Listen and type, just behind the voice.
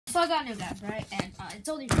I got new guns, right? And it's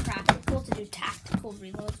only practical to do tactical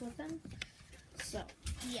reloads with them. So,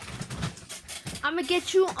 yeah. I'm going to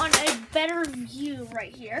get you on a better view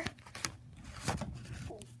right here.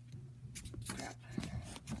 Oh, crap.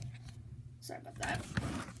 Sorry about that.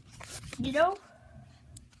 You know,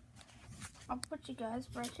 I'll put you guys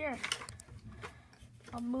right here.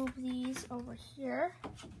 I'll move these over here.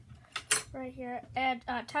 Right here. And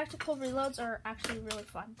tactical reloads are actually really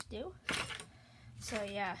fun to do. So,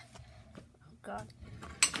 yeah. Oh, God.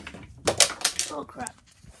 Oh, crap.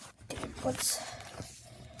 Let's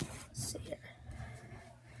see here.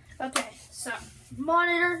 Okay, so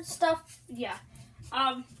monitor stuff, yeah.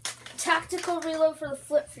 Tactical reload for the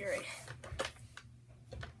Flip Fury.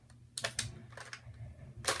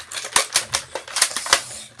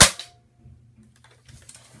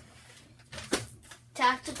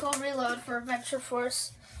 Tactical reload for Adventure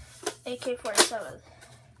Force AK-47.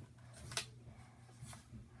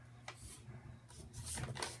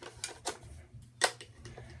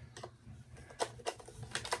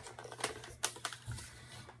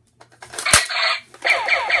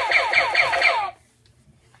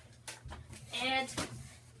 And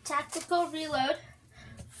tactical reload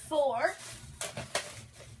for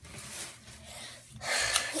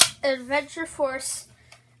Adventure Force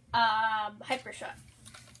Hypershot.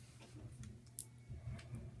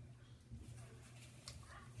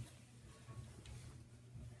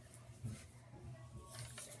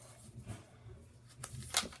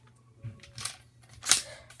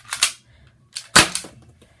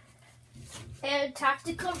 And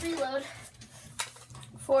tactical reload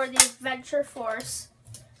for the Adventure Force.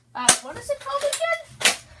 What is it called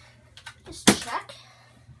again? Just check.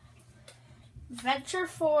 Adventure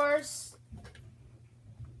Force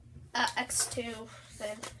X2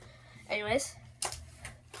 thing. Anyways.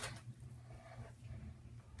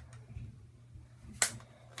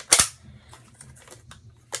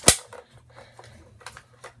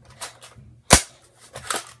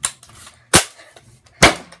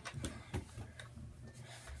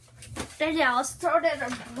 And yeah, let's throw in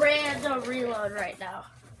a random reload right now.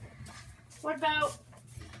 What about,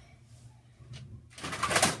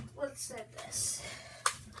 let's say this.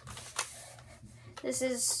 This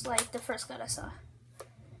is like the first gun I saw.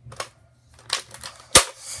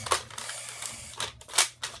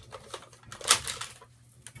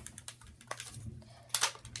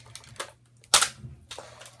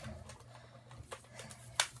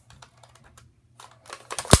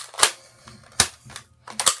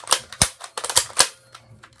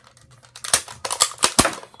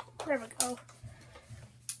 There we go.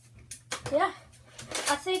 Yeah,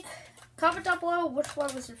 I think, comment down below which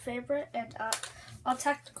one was your favorite, and I'll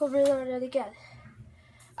tactical reload it again.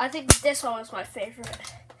 I think this one was my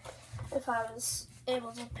favorite, if I was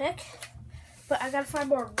able to pick. But I gotta find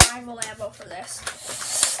more rival ammo for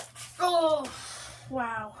this. Oh,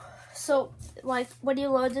 wow. So, like, when you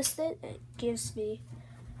load this thing, it gives me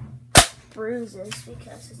bruises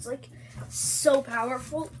because it's, like, so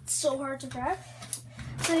powerful. It's so hard to grab.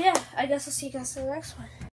 So, yeah, I guess I'll see you guys in the next one.